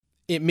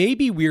It may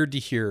be weird to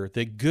hear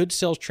that good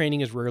sales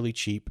training is rarely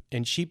cheap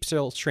and cheap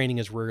sales training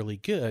is rarely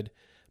good,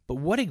 but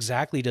what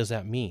exactly does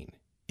that mean?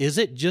 Is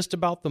it just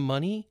about the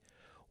money,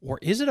 or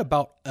is it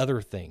about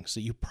other things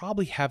that you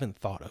probably haven't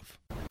thought of?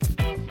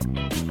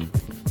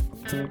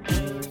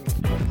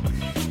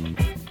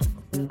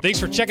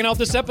 Thanks for checking out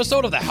this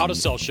episode of the How to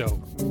Sell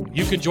Show.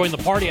 You can join the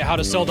party at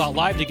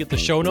howtosell.live to get the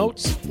show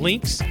notes,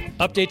 links,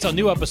 updates on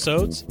new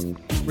episodes,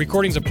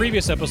 recordings of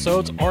previous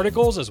episodes,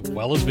 articles, as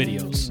well as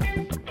videos.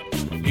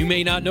 You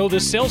may not know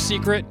this sales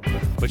secret,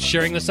 but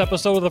sharing this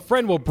episode with a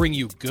friend will bring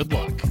you good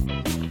luck.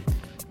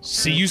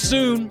 See you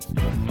soon.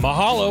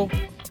 Mahalo.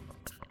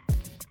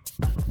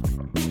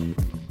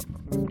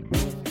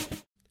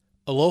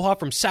 Aloha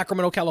from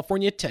Sacramento,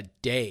 California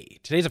today.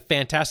 Today's a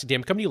fantastic day.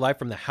 I'm coming to you live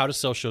from the How to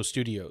Sell Show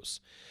studios.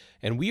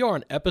 And we are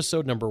on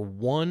episode number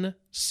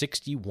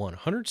 161.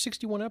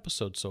 161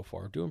 episodes so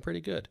far. Doing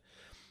pretty good.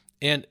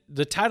 And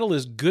the title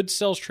is Good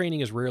Sales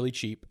Training is Rarely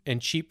Cheap,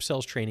 and Cheap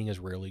Sales Training is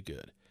Rarely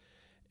Good.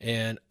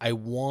 And I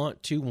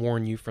want to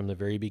warn you from the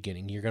very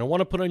beginning. You're going to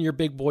want to put on your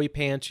big boy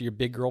pants or your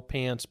big girl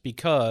pants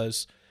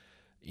because,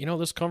 you know,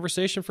 this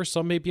conversation for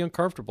some may be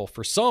uncomfortable.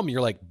 For some, you're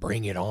like,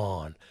 bring it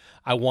on.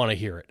 I want to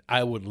hear it.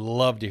 I would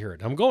love to hear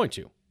it. I'm going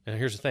to. And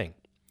here's the thing.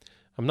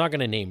 I'm not going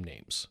to name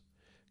names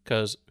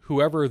because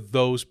whoever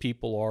those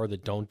people are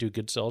that don't do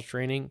good sales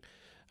training,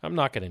 I'm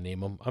not going to name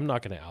them. I'm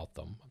not going to out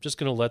them. I'm just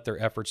going to let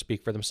their efforts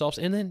speak for themselves.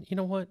 And then, you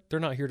know what? They're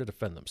not here to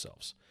defend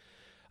themselves.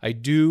 I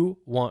do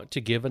want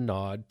to give a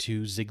nod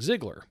to Zig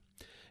Ziglar.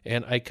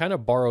 And I kind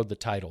of borrowed the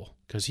title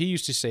because he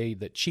used to say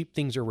that cheap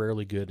things are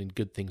rarely good and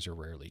good things are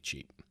rarely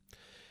cheap.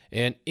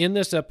 And in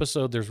this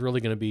episode, there's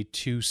really going to be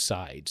two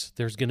sides.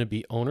 There's going to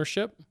be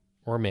ownership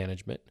or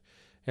management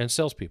and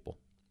salespeople.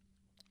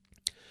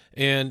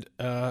 And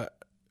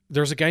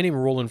there's a guy named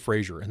Roland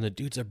Frazier, and the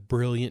dude's a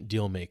brilliant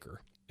deal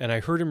maker. And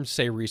I heard him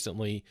say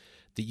recently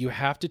that you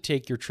have to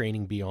take your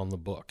training beyond the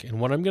book.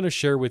 And what I'm going to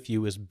share with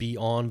you is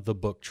beyond the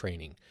book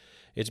training.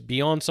 It's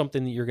beyond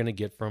something that you're going to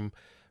get from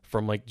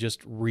like just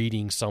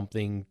reading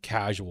something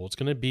casual. It's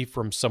going to be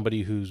from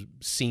somebody who's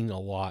seen a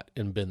lot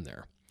and been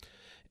there.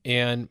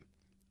 And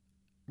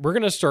we're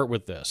going to start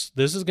with this.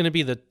 This is going to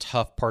be the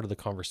tough part of the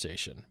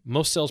conversation.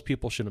 Most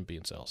salespeople shouldn't be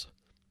in sales.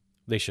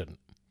 They shouldn't.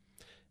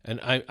 And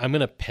I'm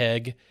going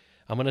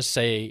to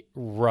say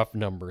rough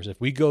numbers. If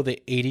we go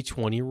the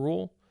 80-20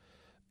 rule,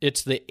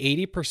 it's the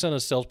 80%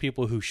 of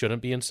salespeople who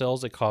shouldn't be in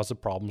sales that cause the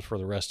problems for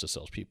the rest of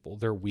salespeople.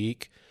 They're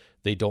weak.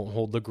 They don't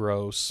hold the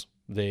gross.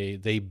 They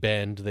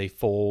bend. They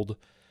fold.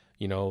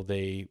 You know,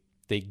 they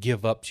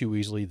give up too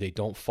easily. They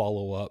don't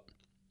follow up.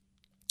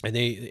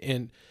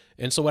 And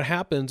so what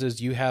happens is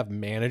you have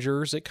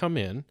managers that come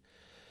in,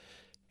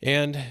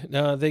 and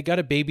they got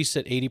to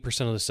babysit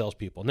 80% of the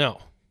salespeople. Now,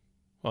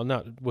 well,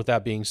 not with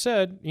that being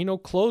said, you know,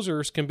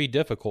 closers can be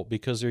difficult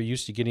because they're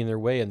used to getting their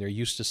way and they're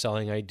used to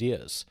selling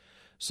ideas.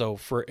 So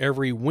for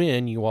every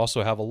win, you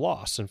also have a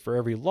loss. And for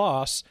every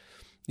loss,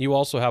 you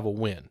also have a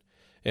win.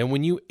 And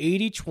when you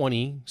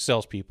 80-20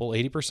 salespeople,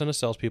 80% of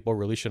salespeople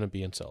really shouldn't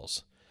be in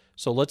sales.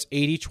 So let's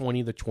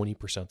 80-20 the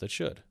 20% that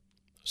should.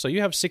 So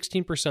you have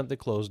 16% that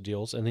close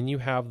deals, and then you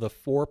have the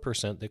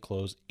 4% that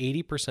close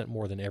 80%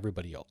 more than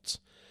everybody else.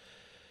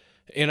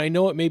 And I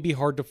know it may be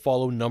hard to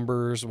follow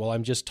numbers while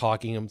I'm just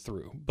talking them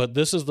through, but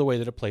this is the way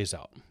that it plays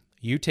out.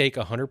 You take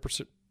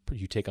 100%,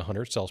 you take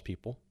 100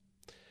 salespeople,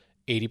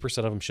 80%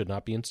 of them should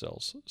not be in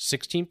sales.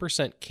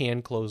 16%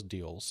 can close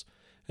deals,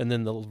 and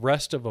then the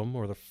rest of them,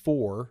 or the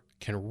 4,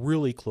 can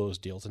really close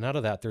deals. And out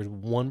of that, there's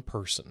one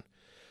person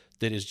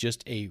that is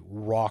just a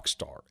rock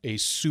star, a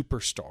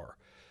superstar.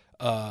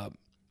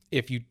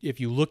 If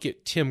you look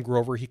at Tim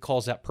Grover, he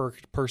calls that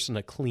person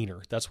a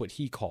cleaner. That's what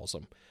he calls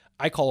them.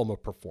 I call him a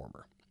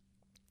performer.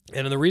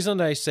 And the reason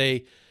that I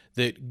say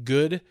that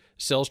good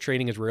sales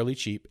training is rarely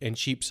cheap and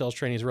cheap sales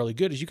training is rarely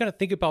good is you got to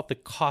think about the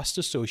cost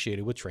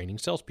associated with training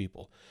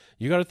salespeople.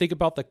 You got to think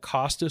about the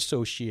cost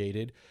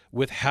associated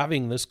with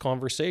having this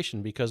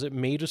conversation because it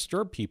may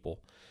disturb people.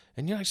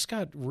 And you're like,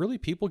 Scott, really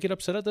people get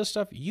upset at this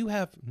stuff? You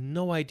have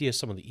no idea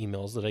some of the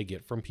emails that I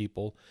get from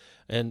people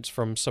and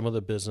from some of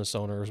the business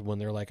owners when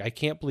they're like, I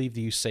can't believe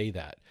that you say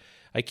that.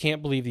 I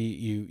can't believe that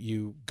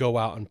you go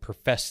out and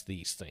profess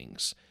these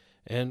things.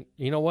 And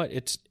you know what?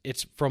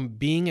 It's from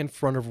being in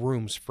front of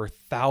rooms for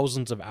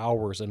thousands of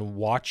hours and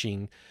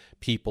watching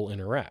people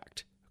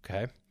interact,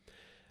 okay?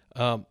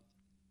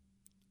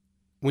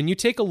 When you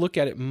take a look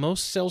at it,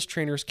 most sales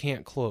trainers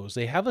can't close.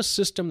 They have a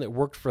system that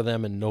worked for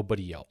them and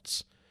nobody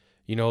else.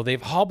 You know,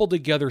 they've hobbled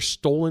together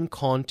stolen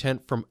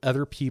content from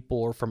other people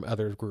or from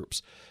other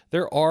groups.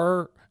 There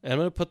are, and I'm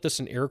going to put this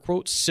in air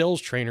quotes, sales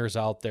trainers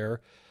out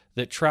there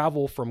that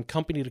travel from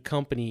company to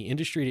company,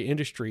 industry to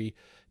industry,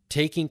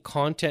 taking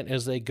content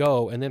as they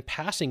go and then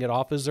passing it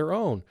off as their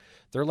own.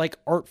 They're like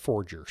art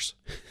forgers.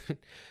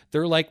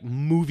 They're like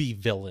movie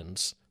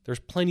villains. There's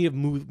plenty of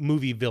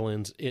movie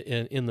villains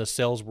in the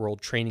sales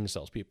world training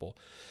salespeople.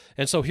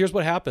 And so here's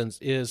what happens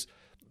is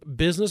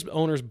business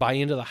owners buy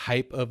into the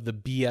hype of the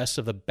BS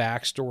of the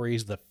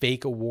backstories, the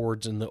fake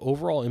awards, and the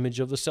overall image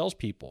of the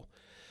salespeople.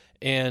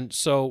 And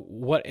so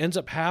what ends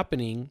up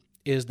happening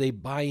is they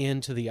buy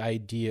into the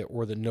idea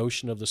or the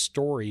notion of the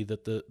story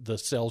that the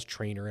sales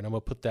trainer, and I'm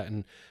going to put that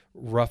in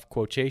rough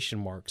quotation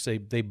marks,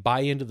 they buy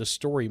into the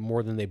story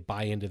more than they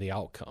buy into the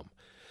outcome.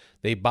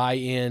 They buy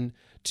in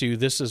to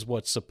this is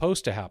what's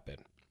supposed to happen.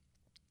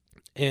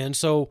 And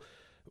so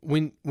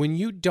when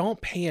you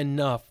don't pay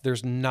enough,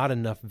 there's not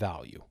enough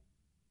value.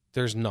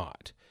 There's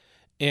not.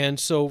 And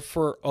so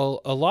for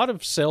a lot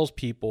of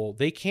salespeople,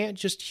 they can't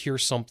just hear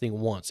something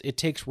once. It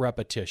takes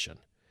repetition.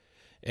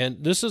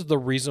 And this is the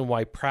reason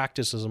why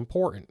practice is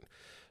important.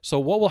 So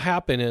what will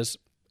happen is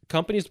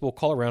companies will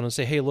call around and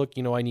say, hey, look,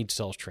 I need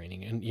sales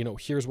training. And,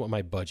 here's what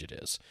my budget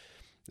is.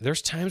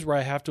 There's times where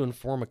I have to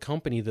inform a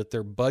company that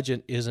their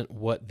budget isn't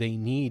what they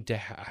need to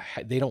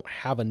they don't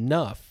have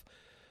enough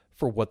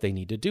for what they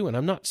need to do. And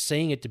I'm not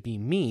saying it to be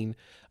mean.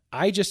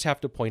 I just have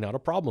to point out a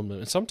problem.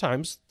 And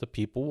sometimes the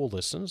people will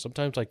listen.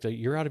 Sometimes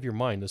you're out of your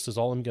mind. This is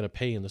all I'm going to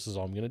pay and this is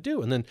all I'm going to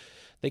do. And then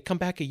they come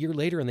back a year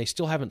later and they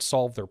still haven't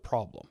solved their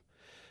problem.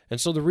 And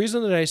so the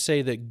reason that I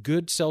say that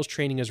good sales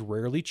training is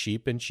rarely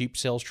cheap and cheap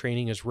sales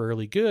training is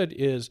rarely good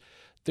is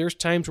there's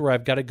times where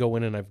I've got to go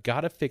in and I've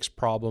got to fix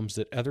problems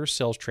that other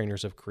sales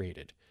trainers have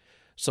created.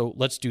 So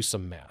let's do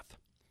some math.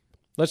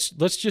 Let's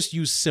just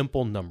use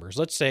simple numbers.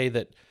 Let's say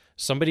that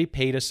somebody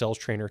paid a sales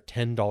trainer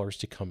 $10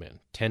 to come in,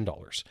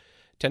 $10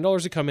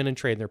 to come in and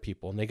train their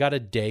people, and they got a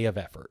day of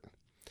effort.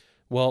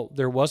 Well,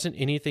 there wasn't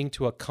anything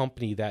to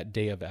accompany that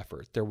day of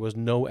effort. There was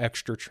no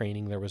extra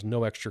training. There was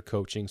no extra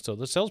coaching. So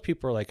the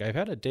salespeople are like, I've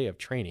had a day of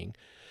training,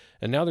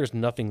 and now there's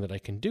nothing that I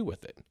can do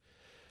with it.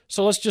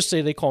 So let's just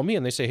say they call me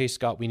and they say, hey,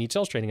 Scott, we need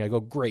sales training. I go,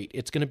 great.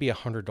 It's going to be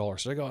 $100.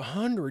 So I go,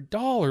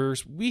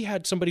 $100? We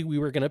had somebody we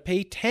were going to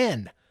pay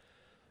 $10.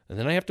 And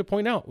then I have to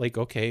point out,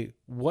 okay,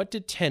 what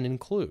did 10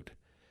 include?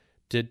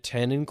 Did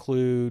 10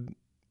 include,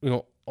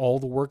 all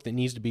the work that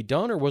needs to be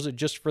done, or was it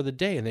just for the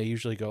day? And they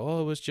usually go,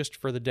 oh, it was just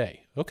for the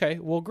day. Okay,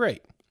 well,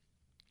 great.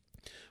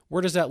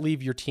 Where does that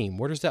leave your team?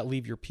 Where does that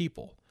leave your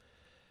people?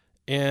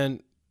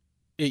 And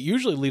it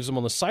usually leaves them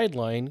on the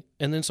sideline.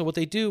 And then so what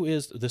they do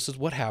is, this is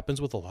what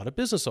happens with a lot of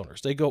business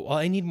owners. They go, well,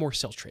 I need more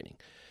sales training.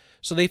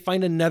 So they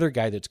find another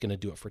guy that's going to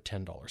do it for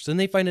 $10. Then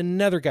they find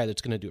another guy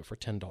that's going to do it for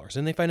 $10.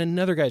 Then they find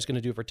another guy that's going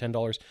to do it for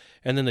 $10.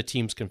 And then the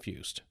team's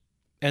confused.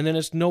 And then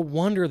it's no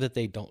wonder that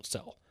they don't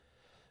sell.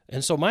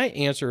 And so my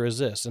answer is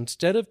this: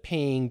 instead of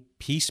paying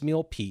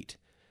piecemeal Pete,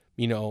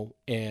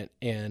 and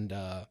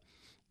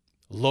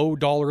low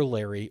dollar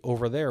Larry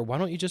over there, why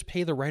don't you just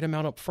pay the right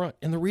amount up front?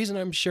 And the reason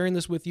I'm sharing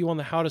this with you on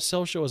the How to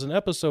Sell Show as an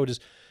episode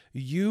is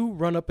you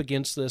run up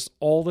against this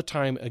all the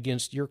time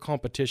against your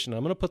competition.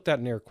 I'm going to put that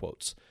in air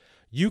quotes.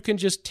 You can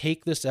just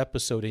take this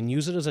episode and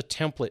use it as a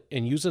template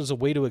and use it as a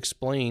way to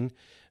explain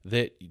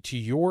that to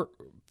your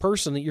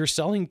person that you're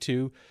selling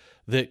to,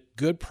 that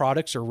good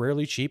products are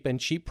rarely cheap and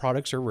cheap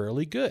products are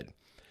rarely good.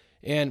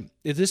 And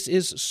this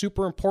is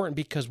super important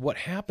because what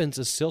happens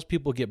is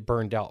salespeople get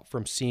burned out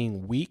from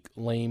seeing weak,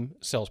 lame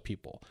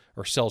salespeople,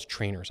 or sales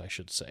trainers, I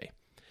should say.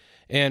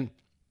 And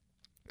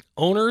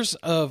owners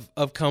of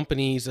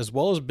companies as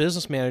well as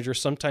business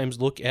managers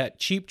sometimes look at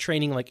cheap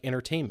training like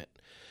entertainment.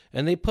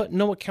 And they put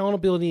no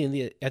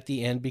accountability at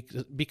the end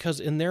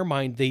because in their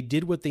mind, they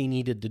did what they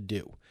needed to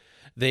do.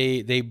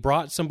 They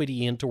brought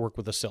somebody in to work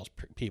with the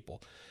salespeople.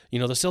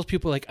 The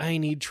salespeople are like, I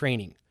need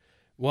training.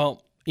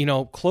 Well,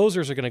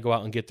 closers are going to go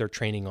out and get their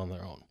training on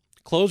their own.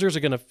 Closers are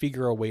going to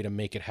figure a way to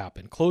make it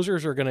happen.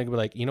 Closers are going to be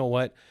like, you know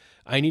what?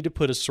 I need to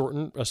put a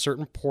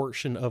certain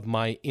portion of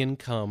my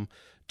income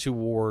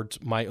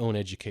towards my own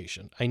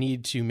education. I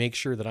need to make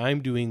sure that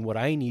I'm doing what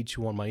I need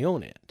to on my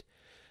own end.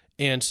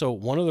 And so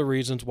one of the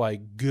reasons why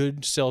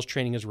good sales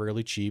training is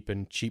rarely cheap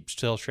and cheap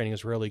sales training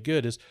is rarely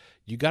good is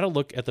you got to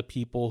look at the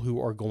people who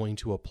are going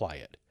to apply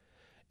it.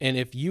 And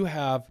if you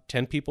have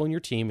 10 people in your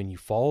team and you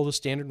follow the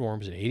standard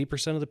norms and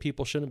 80% of the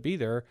people shouldn't be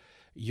there,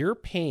 you're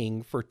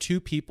paying for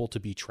 2 people to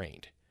be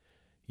trained.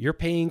 You're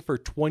paying for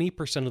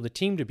 20% of the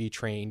team to be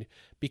trained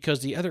because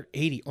the other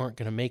 80 aren't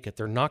going to make it.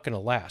 They're not going to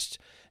last.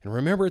 And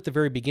remember at the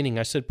very beginning,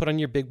 I said, put on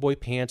your big boy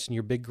pants and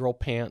your big girl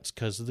pants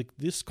because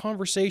this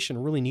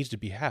conversation really needs to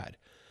be had.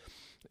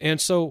 And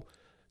so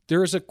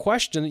there is a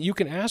question that you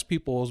can ask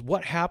people is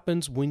what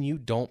happens when you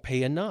don't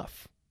pay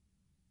enough?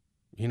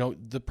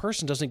 The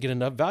person doesn't get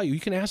enough value. You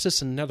can ask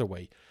this another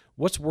way.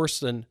 What's worse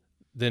than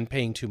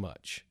paying too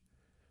much?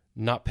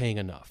 Not paying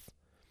enough.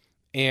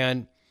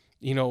 And,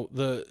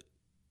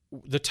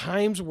 the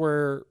times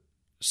where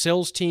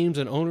sales teams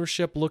and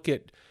ownership look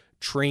at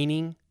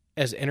training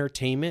as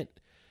entertainment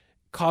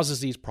causes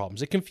these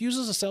problems. It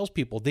confuses the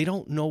salespeople. They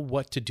don't know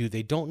what to do.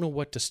 They don't know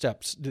what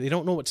steps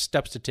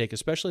to take,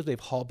 especially if they've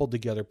hobbled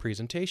together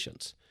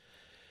presentations.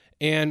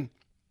 And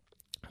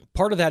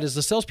part of that is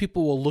the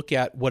salespeople will look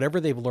at whatever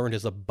they've learned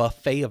as a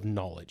buffet of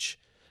knowledge.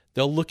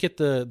 They'll look at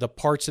the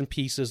parts and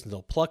pieces and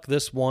they'll pluck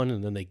this one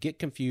and then they get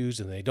confused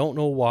and they don't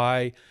know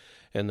why.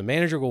 And the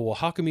manager will go, well,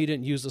 how come you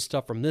didn't use the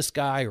stuff from this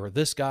guy or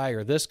this guy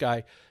or this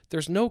guy?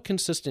 There's no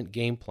consistent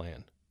game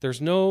plan.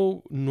 There's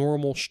no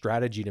normal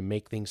strategy to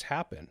make things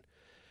happen.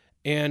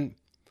 And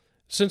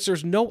since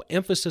there's no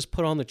emphasis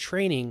put on the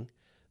training,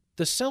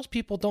 the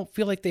salespeople don't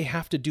feel like they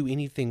have to do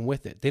anything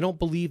with it. They don't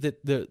believe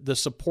that the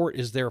support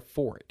is there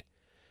for it.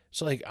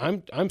 So like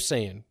I'm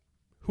saying,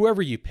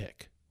 whoever you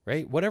pick,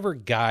 right? Whatever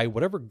guy,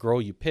 whatever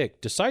girl you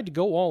pick, decide to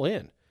go all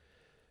in.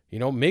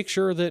 Make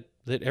sure that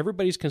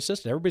everybody's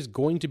consistent. Everybody's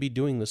going to be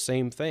doing the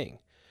same thing.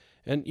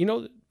 And,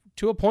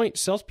 to a point,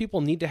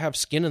 salespeople need to have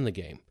skin in the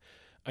game.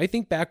 I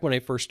think back when I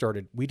first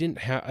started,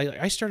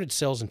 I started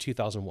sales in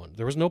 2001.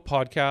 There was no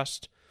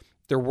podcast.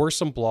 There were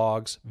some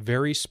blogs,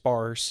 very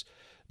sparse.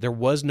 There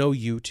was no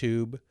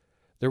YouTube.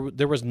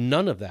 There was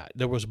none of that.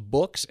 There was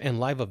books and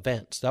live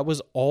events. That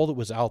was all that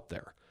was out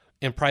there.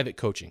 And private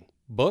coaching.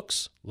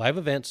 Books, live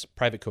events,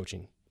 private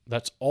coaching.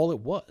 That's all it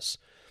was.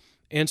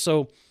 And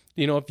so,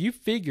 if you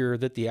figure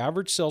that the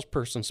average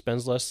salesperson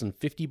spends less than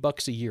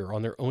 $50 a year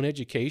on their own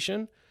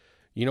education,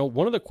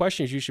 one of the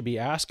questions you should be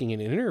asking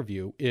in an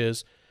interview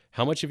is,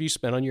 how much have you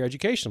spent on your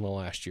education in the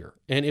last year?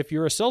 And if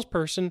you're a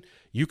salesperson,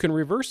 you can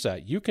reverse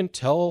that. You can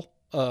tell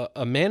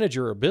a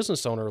manager or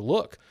business owner,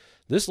 look,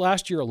 this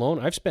last year alone,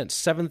 I've spent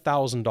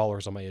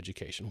 $7,000 on my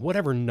education,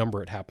 whatever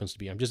number it happens to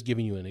be. I'm just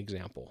giving you an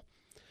example.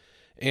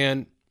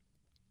 And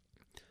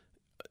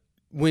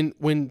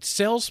when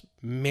sales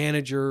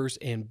managers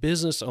and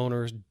business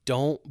owners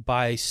don't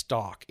buy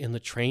stock in the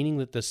training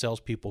that the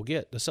salespeople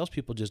get, the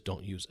salespeople just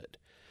don't use it.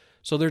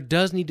 So there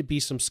does need to be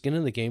some skin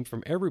in the game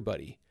from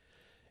everybody.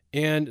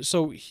 And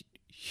so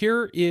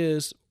here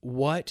is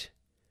what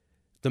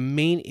the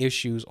main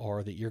issues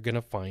are that you're going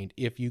to find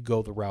if you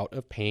go the route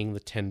of paying the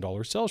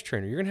 $10 sales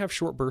trainer. You're going to have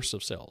short bursts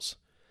of sales,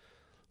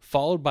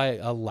 followed by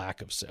a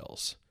lack of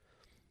sales.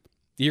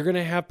 You're going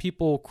to have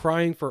people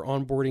crying for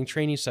onboarding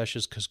training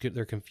sessions because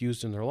they're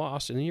confused and they're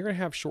lost, and then you're going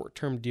to have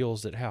short-term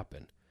deals that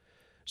happen.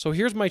 So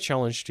here's my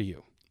challenge to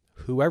you.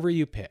 Whoever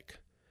you pick,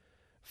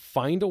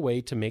 find a way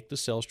to make the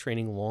sales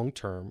training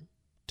long-term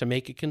to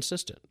make it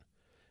consistent.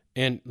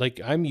 And like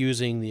I'm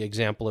using the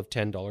example of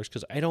 $10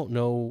 because I don't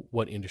know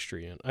what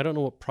industry you're in. I don't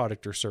know what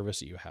product or service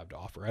that you have to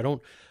offer. I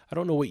don't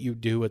know what you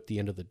do at the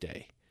end of the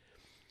day.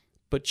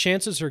 But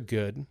chances are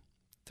good,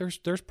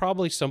 there's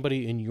probably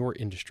somebody in your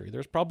industry.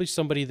 There's probably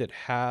somebody that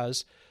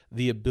has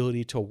the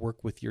ability to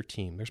work with your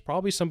team. There's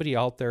probably somebody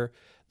out there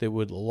that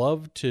would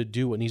love to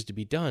do what needs to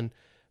be done.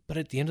 But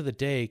at the end of the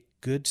day,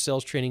 good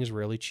sales training is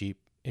really cheap,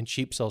 and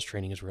cheap sales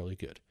training is really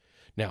good.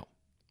 Now,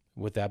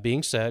 with that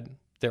being said,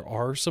 there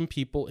are some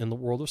people in the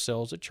world of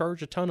sales that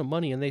charge a ton of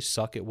money and they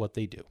suck at what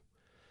they do.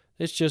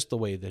 It's just the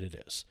way that it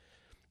is.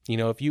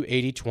 If you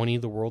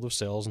 80-20 the world of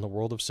sales and the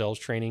world of sales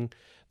training,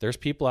 there's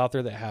people out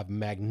there that have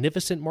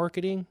magnificent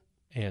marketing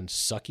and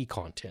sucky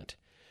content.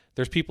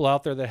 There's people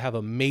out there that have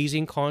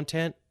amazing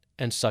content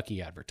and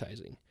sucky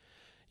advertising.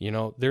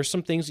 There's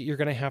some things that you're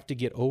going to have to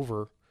get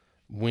over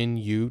when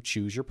you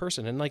choose your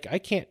person. And I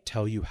can't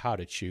tell you how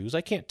to choose.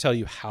 I can't tell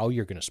you how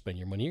you're going to spend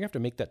your money. You're going to have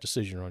to make that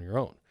decision on your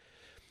own.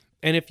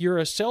 And if you're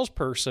a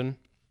salesperson,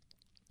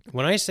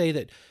 when I say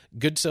that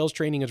good sales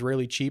training is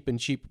really cheap and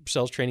cheap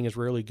sales training is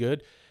really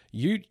good,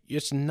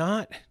 it's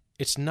not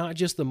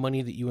just the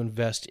money that you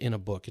invest in a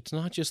book. It's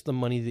not just the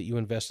money that you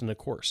invest in a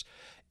course.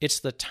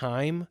 It's the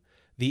time,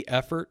 the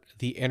effort,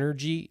 the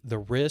energy, the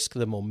risk,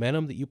 the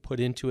momentum that you put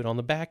into it on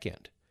the back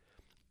end.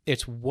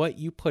 It's what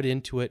you put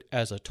into it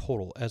as a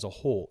total, as a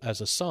whole,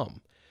 as a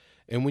sum.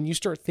 And when you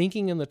start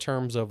thinking in the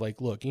terms of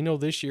look,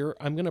 this year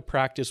I'm going to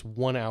practice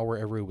 1 hour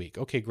every week.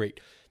 Okay,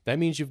 great. That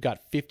means you've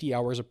got 50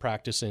 hours of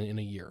practice in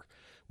a year,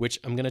 which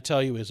I'm going to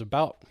tell you is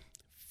about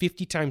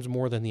 50 times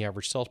more than the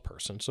average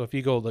salesperson. So if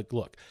you go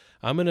look,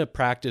 I'm going to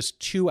practice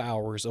 2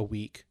 hours a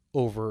week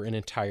over an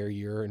entire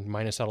year and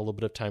minus out a little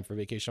bit of time for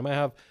vacation. I'm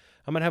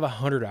going to have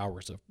 100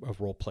 hours of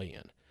role play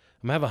in.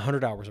 I'm going to have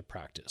 100 hours of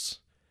practice.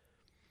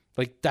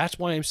 That's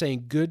why I'm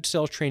saying good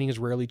sales training is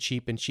rarely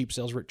cheap and cheap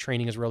sales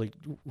training is really,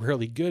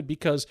 really good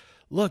because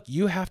look,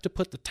 you have to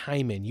put the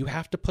time in. You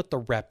have to put the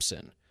reps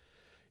in.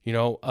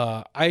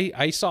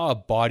 I saw a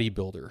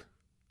bodybuilder.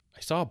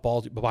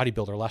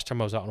 Last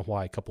time I was out in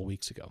Hawaii a couple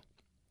weeks ago.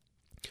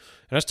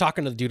 And I was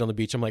talking to the dude on the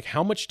beach. I'm like,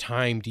 how much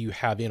time do you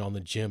have in on the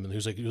gym? And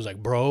he was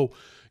like, bro,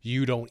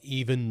 you don't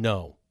even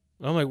know.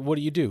 And I'm like, what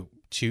do you do?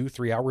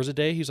 2-3 hours a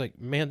day? He's like,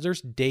 man,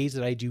 there's days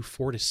that I do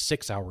 4 to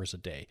 6 hours a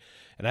day.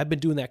 And I've been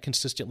doing that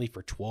consistently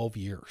for 12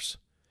 years.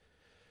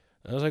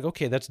 And I was like,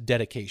 okay, that's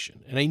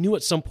dedication. And I knew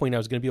at some point I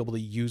was going to be able to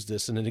use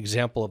this in an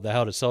example of the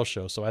How to Sell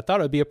show. So I thought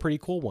it would be a pretty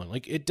cool one.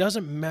 It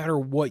doesn't matter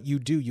what you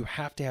do. You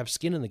have to have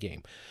skin in the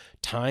game.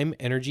 Time,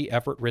 energy,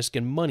 effort, risk,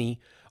 and money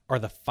are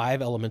the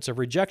 5 elements of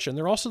rejection.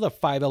 They're also the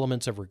 5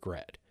 elements of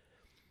regret.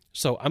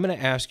 So I'm going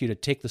to ask you to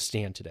take the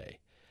stand today.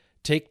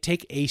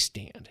 Take a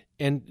stand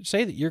and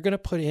say that you're going to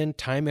put in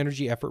time,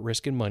 energy, effort,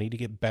 risk, and money to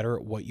get better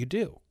at what you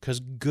do. Because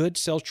good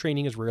sales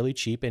training is rarely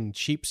cheap and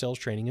cheap sales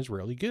training is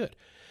rarely good.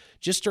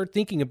 Just start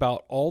thinking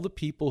about all the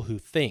people who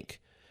think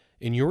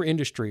in your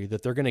industry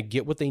that they're going to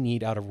get what they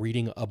need out of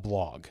reading a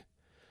blog.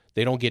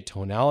 They don't get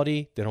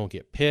tonality, they don't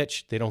get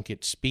pitch, they don't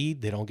get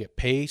speed, they don't get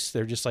pace.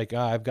 They're just like,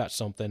 I've got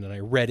something and I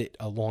read it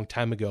a long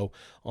time ago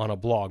on a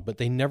blog, but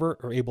they never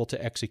are able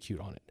to execute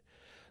on it.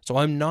 So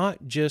I'm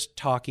not just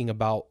talking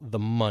about the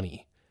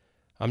money.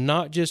 I'm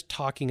not just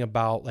talking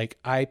about like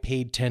I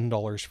paid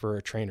 $10 for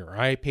a trainer, or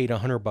I paid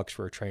 $100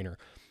 for a trainer.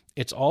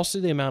 It's also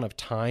the amount of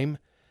time,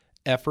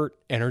 effort,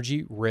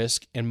 energy,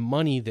 risk, and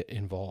money that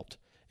involved.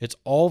 It's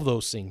all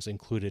those things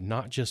included,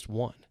 not just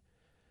one.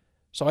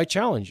 So I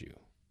challenge you.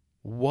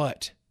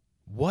 What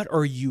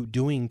are you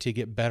doing to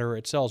get better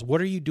at sales? What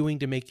are you doing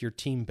to make your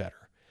team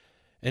better?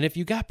 And if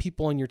you got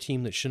people on your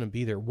team that shouldn't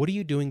be there, what are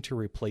you doing to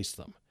replace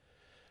them?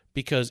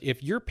 Because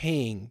if you're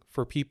paying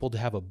for people to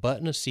have a butt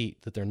in a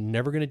seat that they're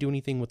never going to do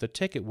anything with a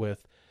ticket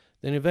with,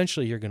 then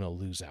eventually you're going to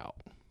lose out.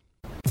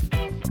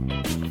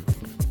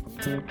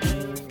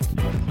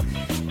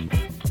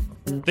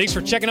 Thanks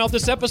for checking out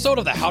this episode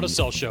of the How to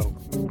Sell Show.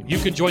 You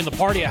can join the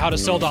party at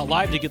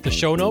howtosell.live to get the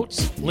show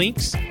notes,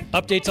 links,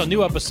 updates on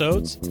new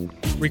episodes,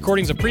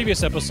 recordings of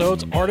previous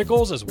episodes,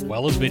 articles, as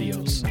well as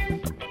videos.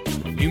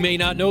 You may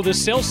not know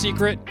this sales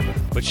secret,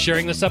 but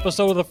sharing this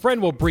episode with a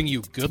friend will bring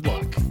you good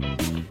luck.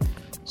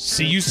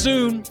 See you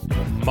soon.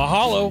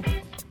 Mahalo.